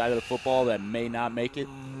defensive side of the football that may not make it?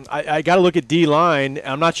 I got to look at D-line.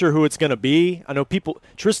 I'm not sure who it's going to be. I know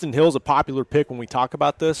Tristan Hill's a popular pick when we talk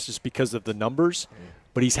about this just because of the numbers.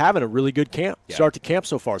 But he's having a really good start to camp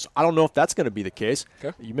so far. So I don't know if that's going to be the case.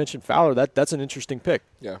 Okay. You mentioned Fowler. That's an interesting pick.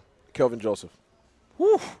 Yeah. Kelvin Joseph.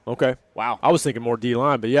 Whew. Okay. Wow. I was thinking more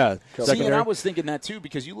D-line, but yeah. See, and I was thinking that too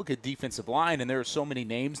because you look at defensive line and there are so many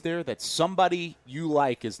names there that somebody you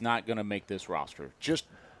like is not going to make this roster. Just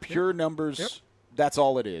pure numbers. Yep. That's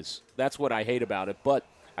all it is. That's what I hate about it. But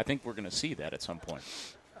I think we're going to see that at some point.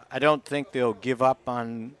 I don't think they'll give up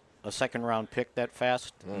on a second-round pick that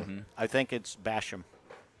fast. Mm-hmm. I think it's Basham.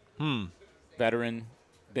 Veteran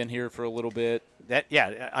been here for a little bit.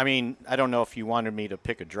 I mean, I don't know if you wanted me to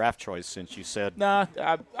pick a draft choice since you said. Nah,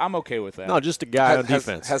 I'm okay with that. No, just a guy on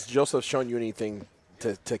defense. Has Joseph shown you anything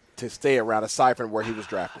to stay around aside from where he was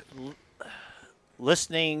drafted?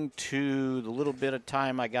 Listening to the little bit of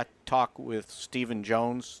time I got to talk with Stephen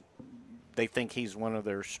Jones, they think he's one of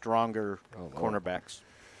their stronger cornerbacks.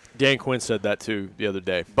 Dan Quinn said that too the other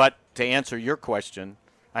day. But to answer your question,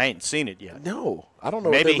 I ain't seen it yet. No, I don't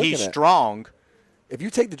know. Maybe what they're he's looking at. strong. If you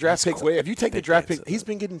take the draft picks, he's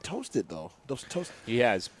been getting toasted though. Those toast. He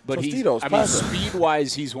has, but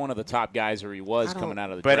speed-wise, he's one of the top guys, or he was coming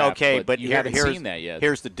out of the draft. But you haven't seen that yet.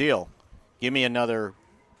 Here's the deal: give me another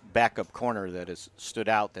backup corner that has stood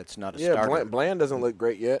out. That's not a starter. Yeah, Bland doesn't look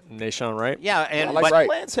great yet. Nashawn Wright. Yeah, and Wright.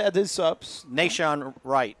 Bland's had his ups. Nashawn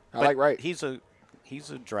Wright. I like Wright. He's a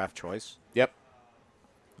draft choice. Yep.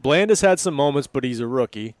 Bland has had some moments, but he's a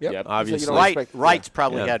rookie. Yep. Obviously. Wright's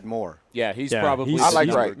probably had more. Yeah, he's probably. I like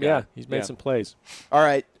Wright. Yeah, he's made some plays. All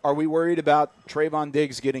right, are we worried about Trayvon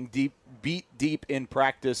Diggs getting beat deep in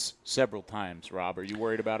practice several times? Rob, are you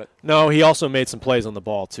worried about it? No, he also made some plays on the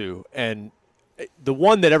ball too, and the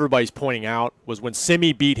one that everybody's pointing out was when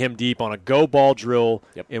Simi beat him deep on a go ball drill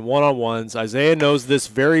in one-on-ones. Isaiah knows this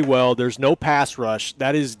very well. There's no pass rush.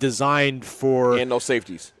 That is designed for and no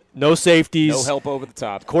safeties. No safeties. No help over the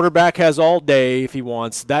top. Quarterback has all day if he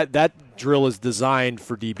wants. That drill is designed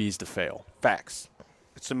for DBs to fail. Facts.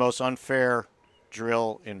 It's the most unfair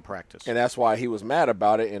drill in practice. And that's why he was mad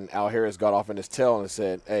about it, and Al Harris got off in his tail and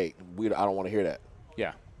said, hey, I don't want to hear that.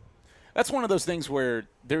 Yeah. That's one of those things where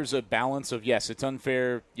there's a balance of, yes, it's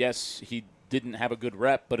unfair. Yes, he didn't have a good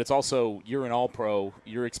rep, but it's also you're an all-pro.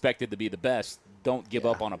 You're expected to be the best. Don't give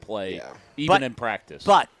up on a play, even in practice.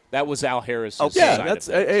 But that was Al Harris. That's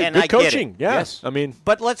good coaching. Yeah. Yes. I mean,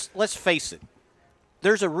 but let's face it.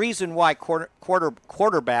 There's a reason why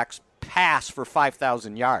quarterbacks pass for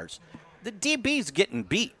 5,000 yards. The DB's getting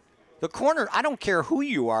beat. The corner, I don't care who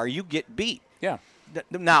you are, you get beat. Yeah.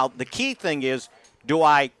 Now, the key thing is, do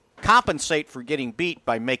I compensate for getting beat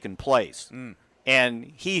by making plays?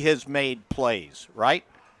 And he has made plays, right?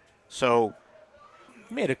 So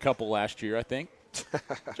he made a couple last year, I think.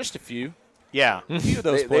 Just a few. Yeah. A few of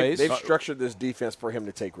those plays. They've structured this defense for him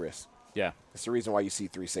to take risks. Yeah. That's the reason why you see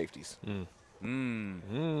 3 safeties.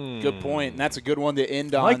 Good point. And that's a good one to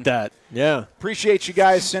end on. I like that. Yeah. Appreciate you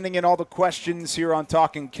guys sending in all the questions here on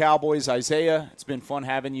Talking Cowboys. Isaiah, it's been fun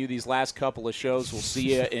having you these last couple of shows. We'll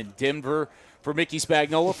see you in Denver. For Mickey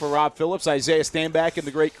Spagnola, for Rob Phillips, Isaiah Stanback, and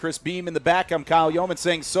the great Chris Beam in the back, I'm Kyle Yeoman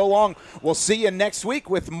saying so long. We'll see you next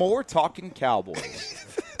week with more Talking Cowboys.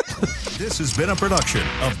 This has been a production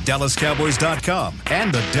of DallasCowboys.com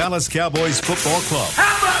and the Dallas Cowboys Football Club.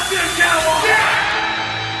 How about this, Cowboys? Yeah!